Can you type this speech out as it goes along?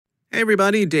Hey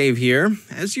everybody, Dave here.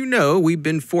 As you know, we've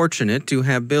been fortunate to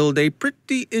have built a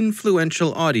pretty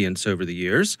influential audience over the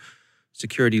years.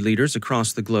 Security leaders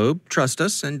across the globe trust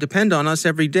us and depend on us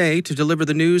every day to deliver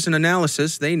the news and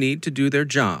analysis they need to do their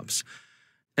jobs.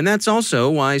 And that's also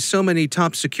why so many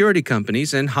top security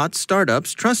companies and hot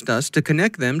startups trust us to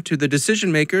connect them to the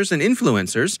decision makers and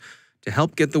influencers to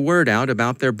help get the word out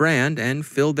about their brand and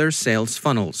fill their sales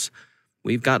funnels.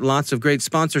 We've got lots of great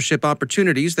sponsorship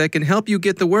opportunities that can help you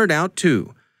get the word out,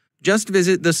 too. Just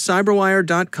visit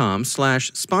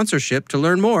thecyberwire.com/sponsorship to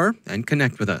learn more and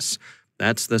connect with us.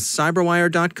 That's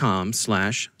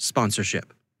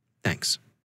thecyberwire.com/sponsorship. Thanks.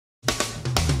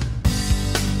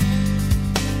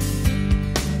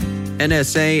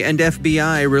 NSA and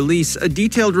FBI release a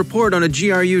detailed report on a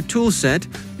GRU toolset.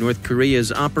 North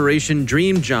Korea's Operation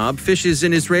Dream Job phishes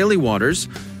in Israeli waters.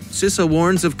 CISA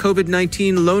warns of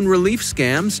COVID-19 loan relief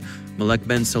scams. Malek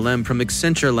Ben Salem from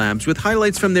Accenture Labs with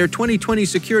highlights from their 2020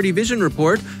 Security Vision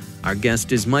Report. Our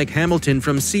guest is Mike Hamilton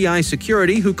from CI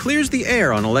Security, who clears the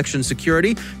air on election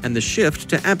security and the shift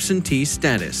to absentee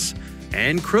status.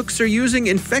 And crooks are using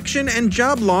infection and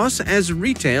job loss as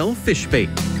retail phishbait.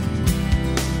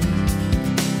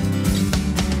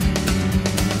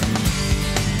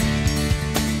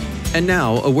 And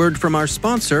now, a word from our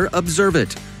sponsor,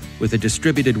 Observit. With a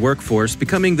distributed workforce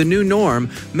becoming the new norm,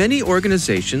 many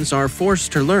organizations are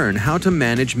forced to learn how to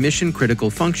manage mission-critical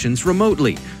functions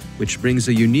remotely, which brings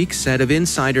a unique set of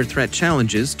insider threat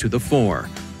challenges to the fore.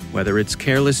 Whether it's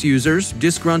careless users,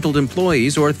 disgruntled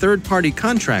employees, or third-party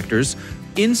contractors,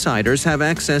 insiders have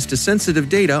access to sensitive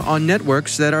data on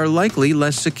networks that are likely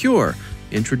less secure,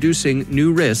 introducing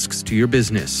new risks to your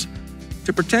business.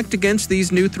 To protect against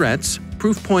these new threats,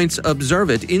 Proofpoint's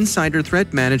Observit Insider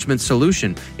Threat Management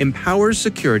solution empowers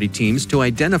security teams to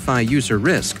identify user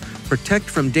risk, protect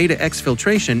from data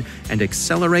exfiltration, and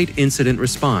accelerate incident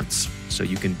response, so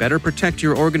you can better protect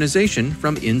your organization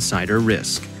from insider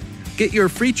risk. Get your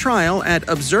free trial at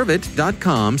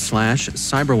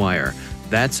observit.com/cyberwire.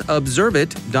 That's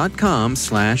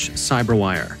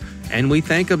observit.com/cyberwire. And we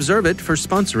thank Observit for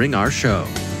sponsoring our show.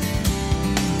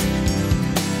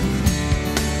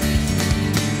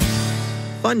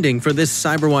 Funding for this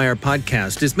CyberWire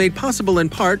podcast is made possible in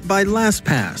part by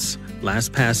LastPass.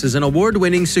 LastPass is an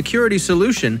award-winning security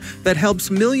solution that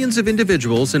helps millions of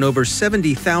individuals in over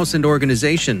 70,000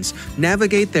 organizations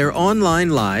navigate their online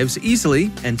lives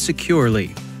easily and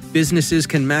securely. Businesses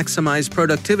can maximize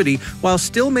productivity while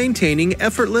still maintaining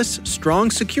effortless,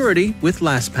 strong security with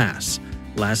LastPass.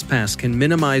 LastPass can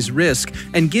minimize risk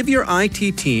and give your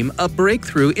IT team a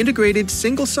breakthrough integrated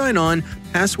single sign-on,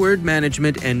 password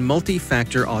management, and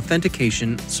multi-factor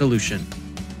authentication solution.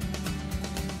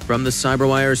 From the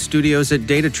CyberWire studios at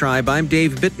Data Tribe, I'm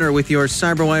Dave Bittner with your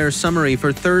CyberWire summary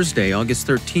for Thursday, August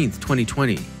 13th,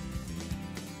 2020.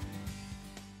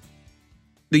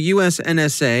 The U.S.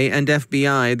 NSA and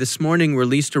FBI this morning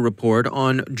released a report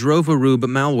on Drovarube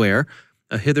malware,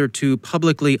 a hitherto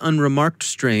publicly unremarked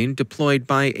strain deployed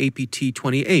by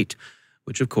APT-28,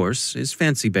 which of course is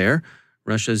Fancy Bear,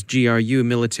 Russia's GRU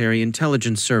military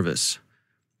intelligence service.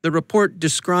 The report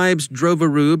describes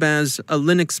Drovarube as a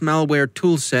Linux malware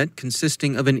toolset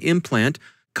consisting of an implant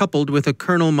coupled with a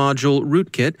kernel module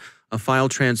rootkit, a file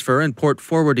transfer and port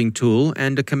forwarding tool,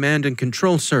 and a command and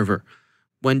control server.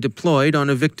 When deployed on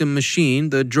a victim machine,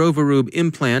 the Drovarube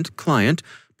implant client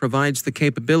provides the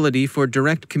capability for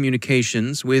direct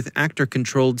communications with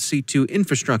actor-controlled C2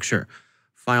 infrastructure,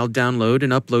 file download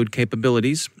and upload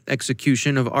capabilities,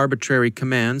 execution of arbitrary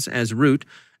commands as root,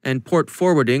 and port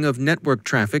forwarding of network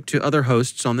traffic to other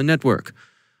hosts on the network,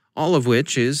 all of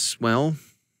which is, well,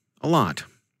 a lot.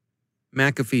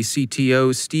 McAfee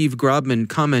CTO Steve Grobman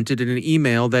commented in an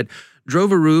email that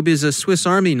Drovarube is a Swiss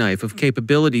Army knife of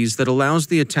capabilities that allows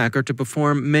the attacker to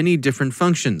perform many different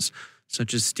functions,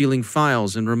 such as stealing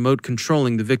files and remote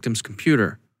controlling the victim's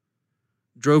computer.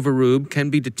 Drovarube can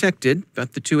be detected,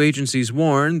 but the two agencies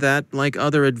warn that, like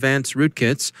other advanced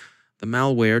rootkits, the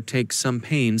malware takes some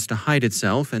pains to hide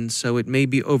itself, and so it may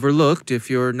be overlooked if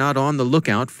you're not on the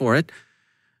lookout for it.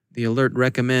 The alert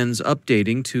recommends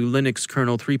updating to Linux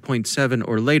kernel 3.7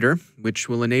 or later, which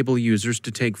will enable users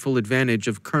to take full advantage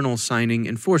of kernel signing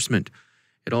enforcement.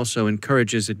 It also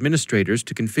encourages administrators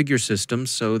to configure systems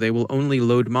so they will only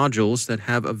load modules that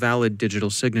have a valid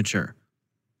digital signature.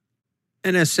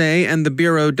 NSA and the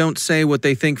Bureau don't say what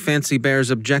they think Fancy Bear's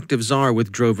objectives are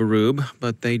with Drovarube,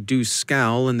 but they do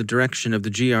scowl in the direction of the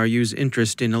GRU's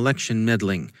interest in election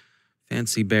meddling.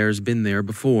 Fancy Bear's been there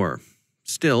before.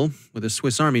 Still, with a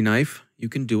Swiss Army knife, you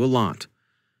can do a lot.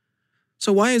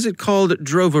 So why is it called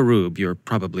Drovarube, you're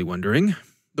probably wondering?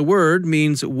 The word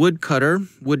means woodcutter,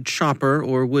 wood chopper,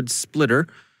 or wood splitter.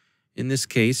 In this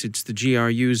case, it's the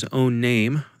GRU's own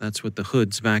name. That's what the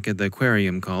hoods back at the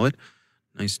aquarium call it.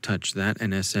 Nice touch, that,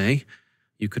 NSA.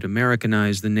 You could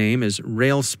Americanize the name as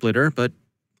Railsplitter, but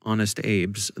honest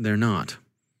Abes, they're not.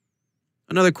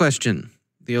 Another question.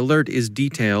 The alert is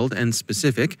detailed and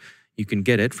specific. You can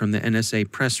get it from the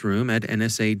NSA press room at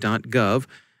nsa.gov,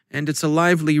 and it's a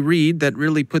lively read that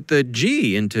really put the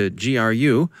G into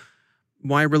GRU.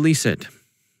 Why release it?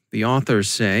 The authors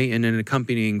say, in an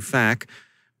accompanying FAQ,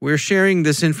 "We're sharing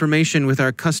this information with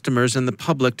our customers and the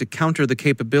public to counter the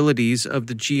capabilities of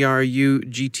the GRU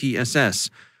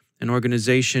GTSS, an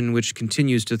organization which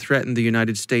continues to threaten the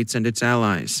United States and its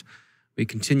allies. We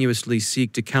continuously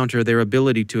seek to counter their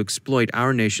ability to exploit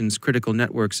our nation's critical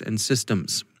networks and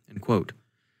systems." End quote.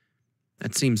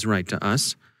 That seems right to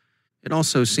us. It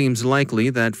also seems likely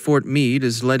that Fort Meade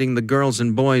is letting the girls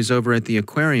and boys over at the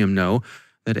aquarium know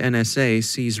that NSA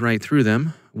sees right through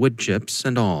them, wood chips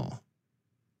and all.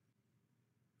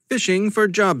 Phishing for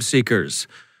job seekers.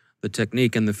 The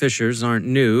technique and the phishers aren't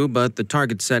new, but the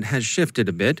target set has shifted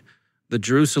a bit. The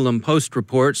Jerusalem Post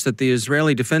reports that the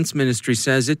Israeli Defense Ministry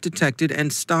says it detected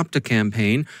and stopped a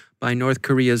campaign by North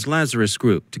Korea's Lazarus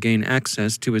Group to gain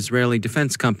access to Israeli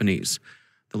defense companies.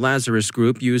 The Lazarus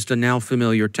Group used a now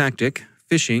familiar tactic,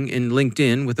 phishing in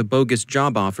LinkedIn with a bogus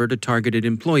job offer to targeted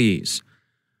employees.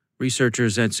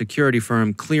 Researchers at security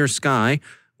firm Clear Sky,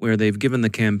 where they've given the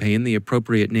campaign the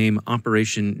appropriate name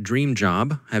Operation Dream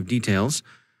Job, have details.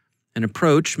 An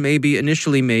approach may be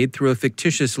initially made through a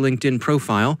fictitious LinkedIn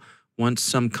profile once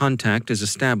some contact is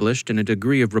established and a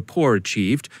degree of rapport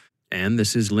achieved, and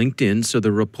this is LinkedIn, so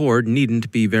the rapport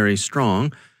needn't be very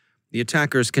strong. The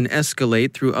attackers can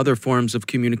escalate through other forms of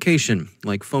communication,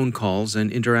 like phone calls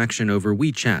and interaction over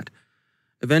WeChat.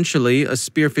 Eventually, a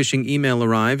spear phishing email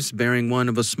arrives bearing one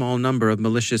of a small number of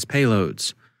malicious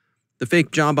payloads. The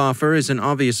fake job offer is an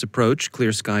obvious approach,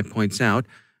 Clear Sky points out,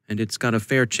 and it's got a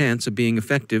fair chance of being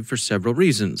effective for several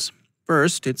reasons.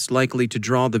 First, it's likely to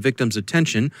draw the victim's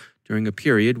attention during a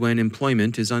period when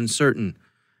employment is uncertain.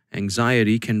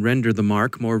 Anxiety can render the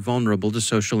mark more vulnerable to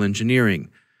social engineering.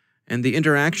 And the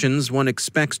interactions one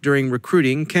expects during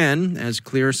recruiting can, as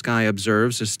Clear Sky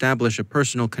observes, establish a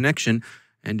personal connection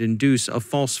and induce a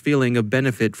false feeling of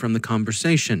benefit from the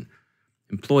conversation.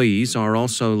 Employees are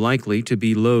also likely to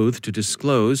be loath to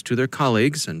disclose to their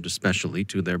colleagues, and especially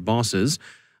to their bosses,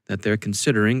 that they're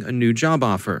considering a new job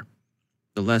offer.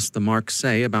 The less the marks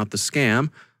say about the scam,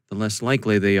 the less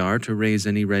likely they are to raise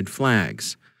any red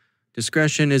flags.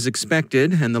 Discretion is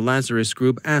expected, and the Lazarus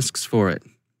Group asks for it.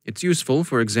 It's useful,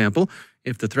 for example,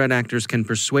 if the threat actors can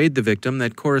persuade the victim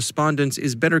that correspondence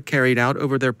is better carried out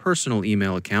over their personal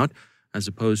email account as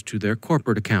opposed to their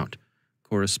corporate account.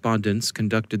 Correspondence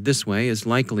conducted this way is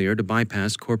likelier to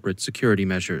bypass corporate security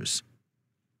measures.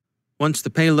 Once the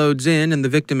payload's in and the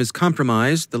victim is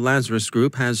compromised, the Lazarus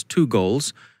Group has two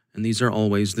goals, and these are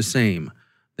always the same.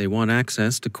 They want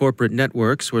access to corporate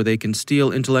networks where they can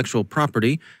steal intellectual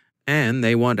property, and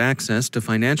they want access to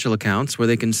financial accounts where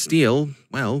they can steal,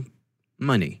 well,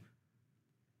 money.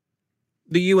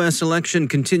 The U.S. election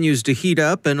continues to heat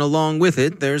up, and along with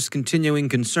it, there's continuing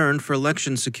concern for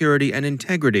election security and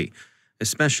integrity,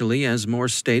 especially as more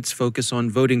states focus on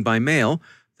voting by mail,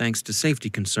 thanks to safety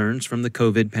concerns from the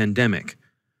COVID pandemic.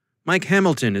 Mike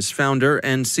Hamilton is founder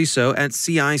and CISO at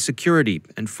CI Security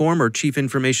and former Chief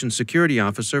Information Security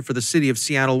Officer for the city of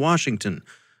Seattle, Washington,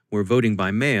 where voting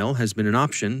by mail has been an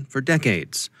option for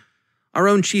decades. Our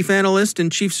own Chief Analyst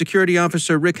and Chief Security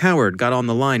Officer Rick Howard got on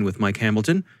the line with Mike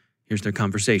Hamilton. Here's their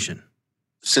conversation.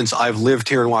 Since I've lived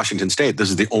here in Washington State, this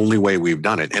is the only way we've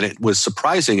done it. And it was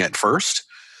surprising at first,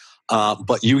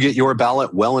 but you get your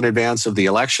ballot well in advance of the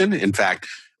election. In fact,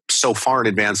 so far in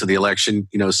advance of the election,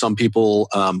 some people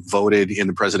voted in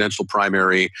the presidential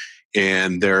primary,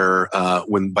 and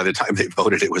when by the time they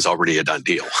voted, it was already a done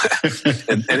deal.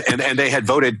 and they had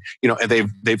voted, and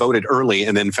they voted early,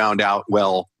 and then found out,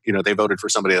 they voted for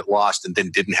somebody that lost, and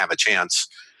then didn't have a chance,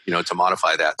 to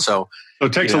modify that. So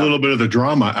it takes a little bit of the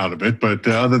drama out of it, but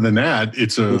other than that,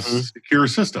 it's a secure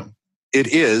system. It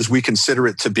is. We consider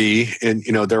it to be, and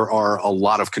there are a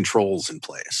lot of controls in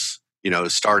place.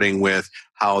 Starting with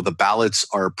how the ballots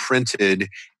are printed,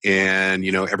 and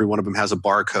every one of them has a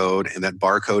barcode, and that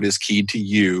barcode is keyed to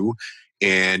you,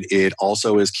 and it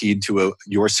also is keyed to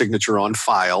your signature on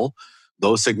file.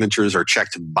 Those signatures are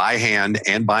checked by hand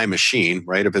and by machine,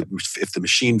 right? If the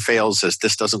machine fails, says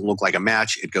this doesn't look like a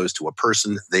match, it goes to a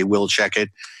person. They will check it,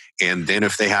 and then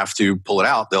if they have to pull it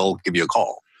out, they'll give you a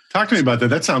call. Talk to me about that.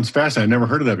 That sounds fascinating. I've never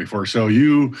heard of that before. So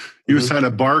you assign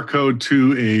a barcode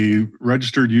to a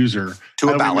registered user. To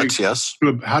a ballot, yes.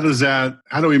 How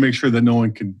do we make sure that no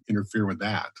one can interfere with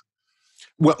that?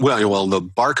 Well, the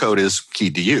barcode is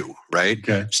keyed to you, right?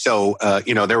 Okay. So,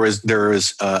 there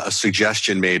was a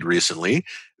suggestion made recently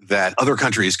that other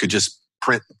countries could just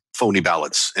print phony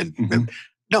ballots, and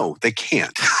no, they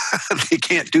can't. They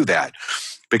can't do that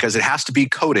because it has to be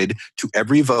coded to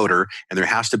every voter, and there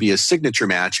has to be a signature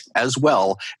match as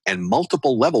well, and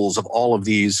multiple levels of all of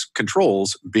these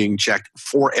controls being checked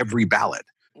for every ballot.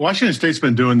 Washington State's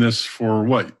been doing this for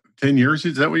what? 10 years?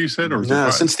 Is that what you said? Or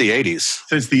Since the 80s.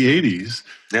 Since the 80s.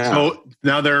 Yeah. So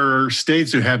now there are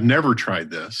states who have never tried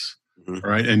this,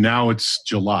 right? And now it's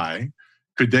July.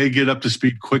 Could they get up to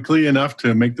speed quickly enough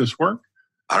to make this work?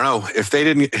 I don't know.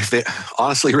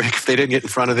 Honestly, Rick, if they didn't get in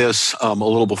front of this a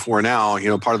little before now,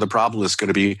 part of the problem is going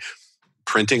to be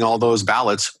printing all those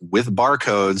ballots with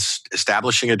barcodes,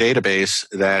 establishing a database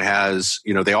that has,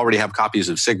 they already have copies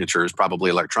of signatures, probably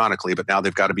electronically, but now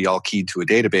they've got to be all keyed to a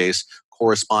database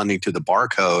corresponding to the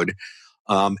barcode,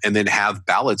 and then have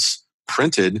ballots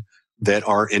printed that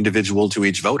are individual to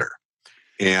each voter.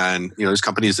 And, there's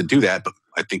companies that do that, but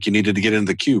I think you needed to get into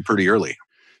the queue pretty early.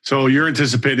 So you're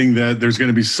anticipating that there's going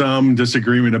to be some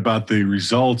disagreement about the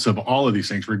results of all of these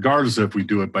things, regardless of if we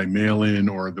do it by mail-in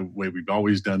or the way we've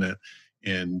always done it.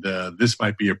 And this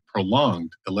might be a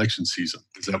prolonged election season.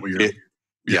 Is that what you're...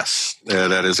 Yes,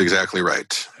 that is exactly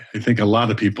right. I think a lot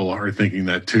of people are thinking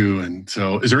that too. And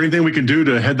so is there anything we can do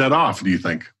to head that off, do you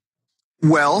think?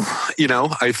 Well,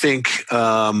 I think,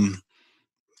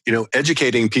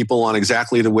 educating people on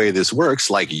exactly the way this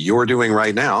works, like you're doing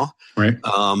right now, right?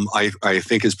 I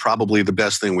think is probably the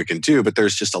best thing we can do. But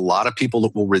there's just a lot of people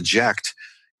that will reject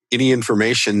any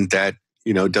information that,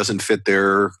 doesn't fit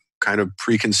their kind of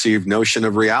preconceived notion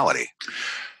of reality.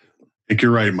 I think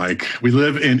you're right, Mike. We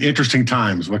live in interesting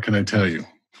times. What can I tell you?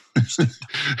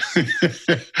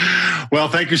 Well,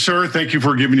 thank you, sir. Thank you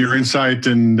for giving your insight.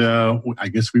 And I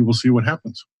guess we will see what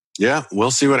happens. Yeah,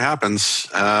 we'll see what happens.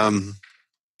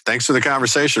 Thanks for the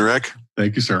conversation, Rick.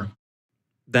 Thank you, sir.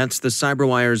 That's the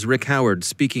CyberWire's Rick Howard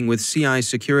speaking with CI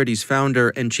Security's founder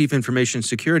and Chief Information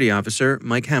Security Officer,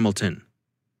 Mike Hamilton.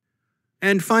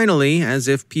 And finally, as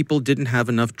if people didn't have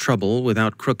enough trouble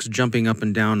without crooks jumping up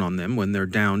and down on them when they're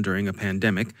down during a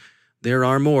pandemic, there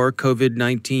are more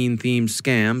COVID-19 themed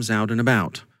scams out and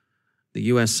about. The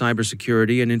U.S.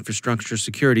 Cybersecurity and Infrastructure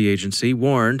Security Agency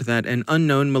warned that an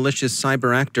unknown malicious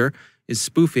cyber actor is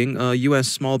spoofing a U.S.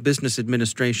 Small Business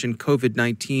Administration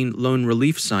COVID-19 loan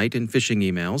relief site in phishing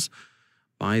emails.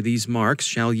 By these marks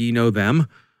shall ye know them.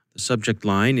 The subject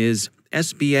line is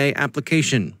SBA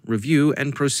application, review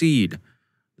and proceed.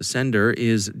 The sender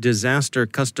is disaster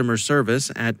customer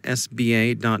service at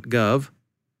sba.gov.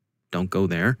 Don't go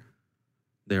there.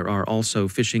 There are also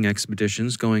phishing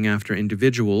expeditions going after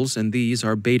individuals, and these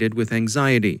are baited with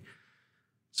anxiety.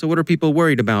 So what are people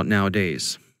worried about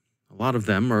nowadays? A lot of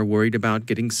them are worried about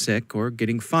getting sick or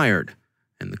getting fired.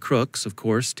 And the crooks, of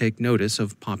course, take notice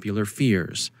of popular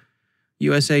fears.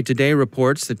 USA Today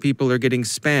reports that people are getting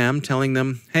spam telling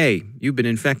them, hey, you've been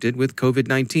infected with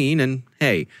COVID-19, and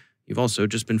hey, you've also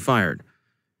just been fired.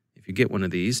 If you get one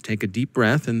of these, take a deep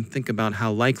breath and think about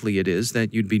how likely it is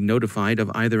that you'd be notified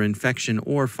of either infection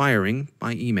or firing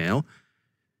by email.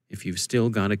 If you've still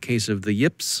got a case of the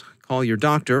yips, call your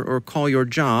doctor or call your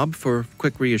job for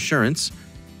quick reassurance,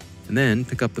 and then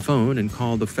pick up the phone and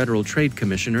call the Federal Trade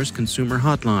Commissioner's Consumer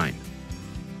Hotline.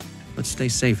 Let's stay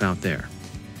safe out there.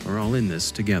 We're all in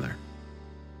this together.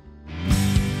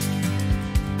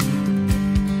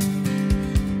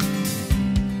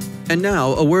 And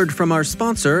now, a word from our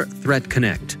sponsor, Threat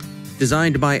Connect.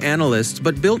 Designed by analysts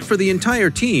but built for the entire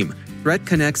team, Threat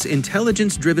Connect's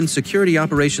intelligence-driven security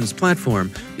operations platform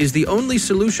is the only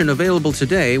solution available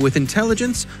today with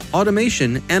intelligence,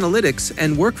 automation, analytics,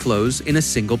 and workflows in a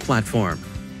single platform.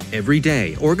 Every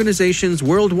day, organizations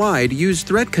worldwide use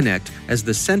Threat Connect as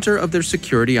the center of their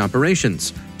security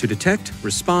operations to detect,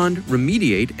 respond,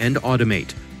 remediate, and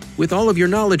automate. With all of your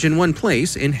knowledge in one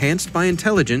place, enhanced by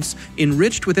intelligence,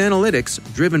 enriched with analytics,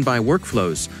 driven by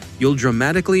workflows, you'll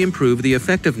dramatically improve the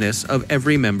effectiveness of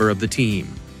every member of the team.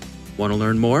 Want to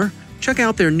learn more? Check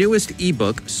out their newest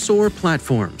ebook, SOAR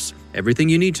Platforms. Everything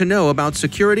you need to know about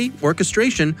security,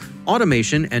 orchestration,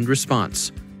 automation, and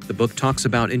response. The book talks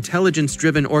about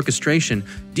intelligence-driven orchestration,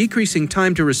 decreasing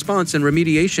time to response and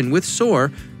remediation with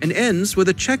SOAR, and ends with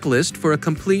a checklist for a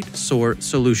complete SOAR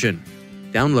solution.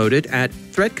 Download it at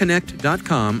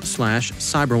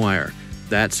threatconnect.com/cyberwire.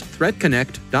 That's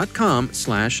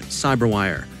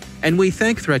threatconnect.com/cyberwire. And we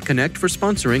thank Threat Connect for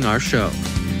sponsoring our show.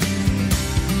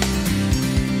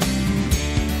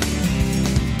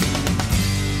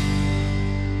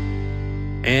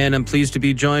 And I'm pleased to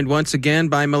be joined once again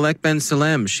by Malek Ben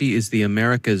Salem. She is the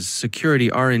America's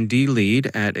Security R&D Lead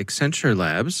at Accenture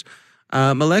Labs.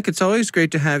 Malek, it's always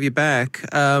great to have you back.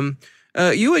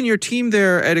 You and your team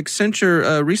there at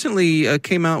Accenture recently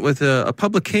came out with a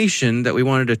publication that we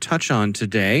wanted to touch on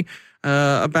today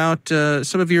about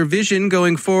some of your vision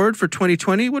going forward for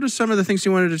 2020. What are some of the things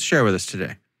you wanted to share with us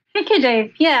today? Thank you,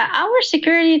 Dave. Yeah, our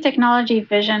security technology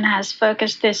vision has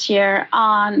focused this year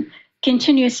on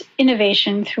continuous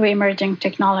innovation through emerging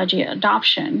technology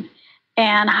adoption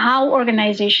and how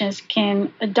organizations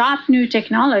can adopt new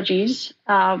technologies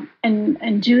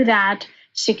and do that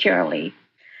securely.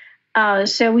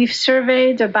 So we've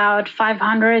surveyed about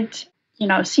 500,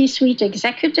 C-suite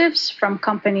executives from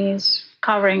companies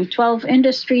covering 12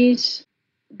 industries,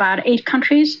 about 8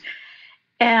 countries.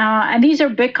 And these are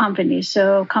big companies,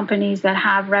 so companies that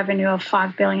have revenue of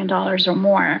 $5 billion or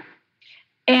more.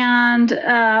 And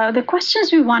the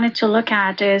questions we wanted to look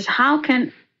at is how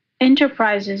can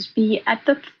enterprises be at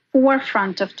the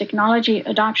forefront of technology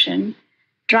adoption,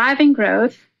 driving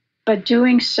growth, but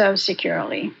doing so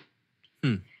securely?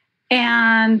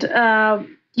 And,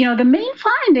 the main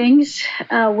findings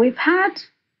we've had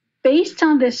based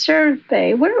on this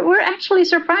survey were actually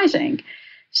surprising.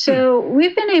 So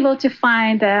we've been able to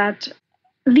find that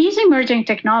these emerging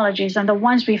technologies, and the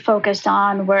ones we focused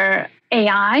on were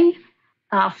AI,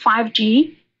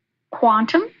 5G,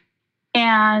 quantum,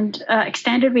 and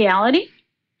extended reality,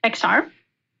 XR.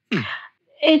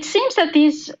 It seems that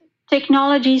these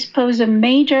technologies pose a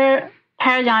major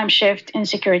paradigm shift in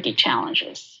security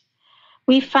challenges.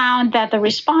 We found that the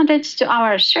respondents to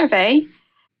our survey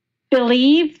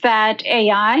believe that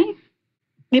AI,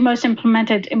 the most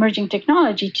implemented emerging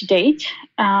technology to date,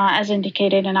 as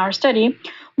indicated in our study,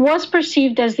 was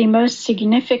perceived as the most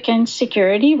significant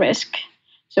security risk.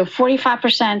 So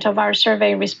 45% of our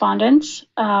survey respondents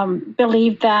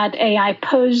believed that AI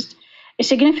posed a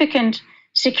significant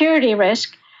security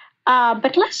risk,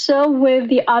 but less so with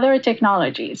the other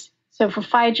technologies. So for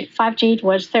 5G, it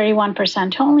was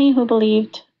 31% only who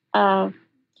believed,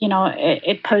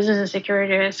 it poses a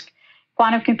security risk.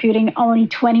 Quantum computing, only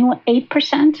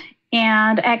 28%,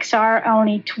 and XR,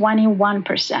 only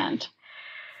 21%.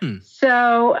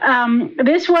 So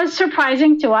this was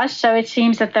surprising to us. So it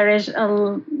seems that there is,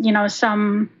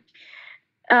 some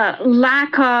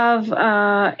lack of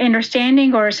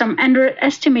understanding or some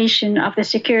underestimation of the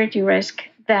security risk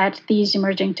that these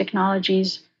emerging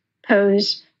technologies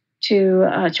pose to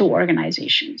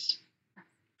organizations.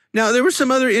 Now, there were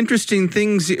some other interesting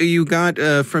things you got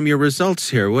from your results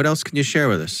here. What else can you share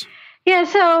with us? Yeah,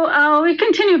 so we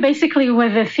continue basically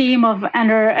with the theme of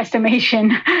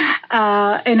underestimation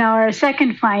in our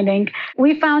second finding.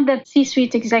 We found that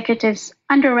C-suite executives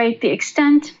underrate the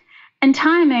extent and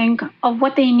timing of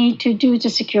what they need to do to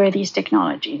secure these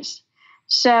technologies.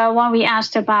 So when we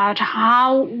asked about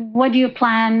what do you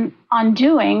plan on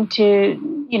doing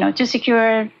to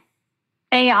secure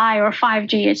AI or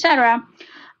 5G, et cetera,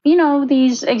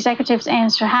 these executives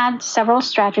had several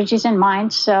strategies in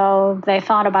mind. So they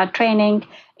thought about training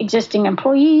existing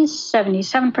employees.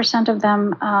 77% of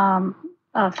them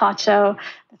thought so.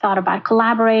 They thought about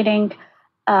collaborating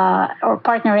or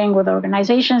partnering with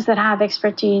organizations that have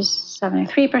expertise,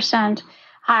 73%.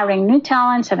 Hiring new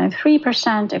talent,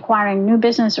 73%. Acquiring new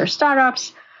business or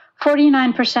startups,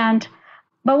 49%.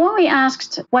 But when we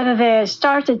asked whether they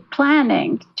started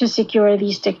planning to secure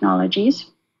these technologies,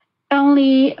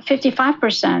 only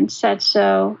 55% said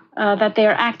so, that they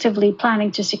are actively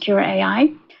planning to secure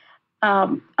AI.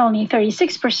 Only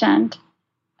 36%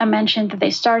 mentioned that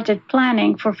they started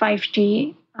planning for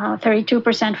 5G,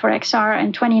 32% for XR,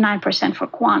 and 29% for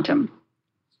quantum.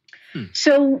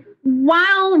 So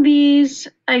while these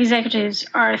executives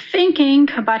are thinking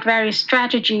about various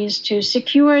strategies to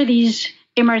secure these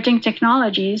emerging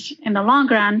technologies in the long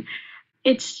run,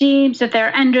 it seems that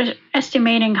they're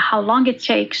underestimating how long it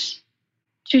takes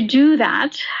to do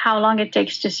that, how long it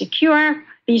takes to secure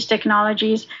these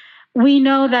technologies. We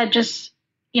know that just,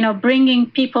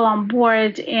 bringing people on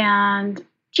board and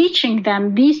teaching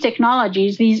them these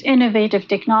technologies, these innovative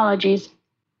technologies,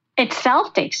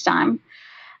 itself takes time,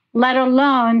 let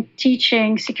alone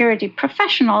teaching security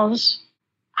professionals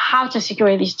how to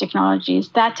secure these technologies.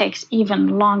 That takes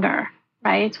even longer,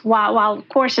 right? While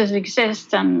courses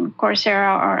exist and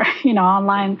Coursera or,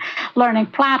 online learning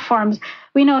platforms,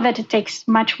 we know that it takes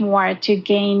much more to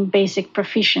gain basic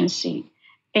proficiency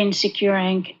in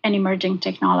securing an emerging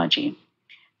technology.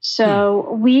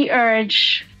 So we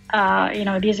urge,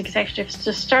 these executives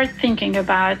to start thinking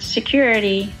about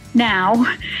security now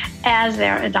as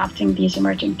they're adopting these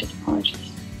emerging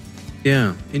technologies.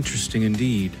 Yeah, interesting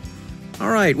indeed. All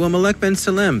right. Well, Malek Ben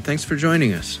Salem, thanks for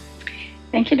joining us.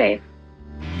 Thank you, Dave.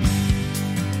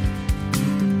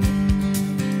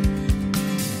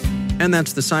 And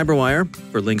that's the CyberWire.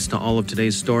 For links to all of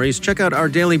today's stories, check out our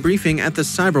daily briefing at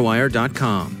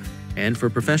thecyberwire.com. And for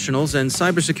professionals and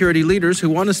cybersecurity leaders who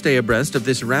want to stay abreast of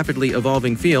this rapidly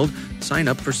evolving field, sign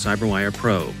up for CyberWire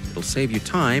Pro. It'll save you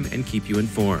time and keep you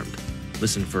informed.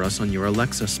 Listen for us on your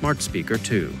Alexa smart speaker,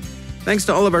 too. Thanks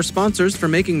to all of our sponsors for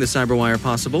making the CyberWire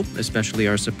possible, especially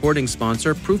our supporting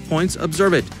sponsor, Proofpoint's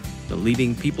Observit, the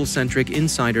leading people-centric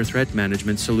insider threat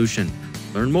management solution.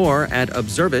 Learn more at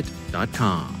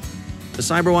observit.com. The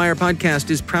CyberWire podcast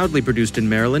is proudly produced in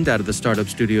Maryland out of the startup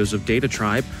studios of Data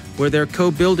Tribe, where they're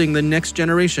co-building the next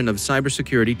generation of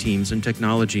cybersecurity teams and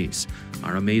technologies.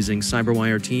 Our amazing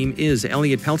CyberWire team is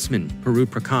Elliot Peltzman, Paru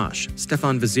Prakash,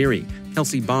 Stefan Vaziri,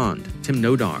 Kelsey Bond, Tim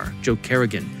Nodar, Joe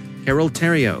Kerrigan, Carol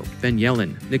Terrio, Ben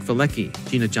Yellen, Nick Valecki,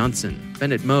 Gina Johnson,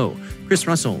 Bennett Moe, Chris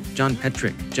Russell, John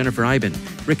Petrick, Jennifer Iben,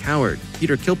 Rick Howard,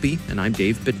 Peter Kilpie, and I'm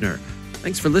Dave Bittner.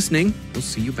 Thanks for listening. We'll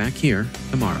see you back here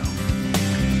tomorrow.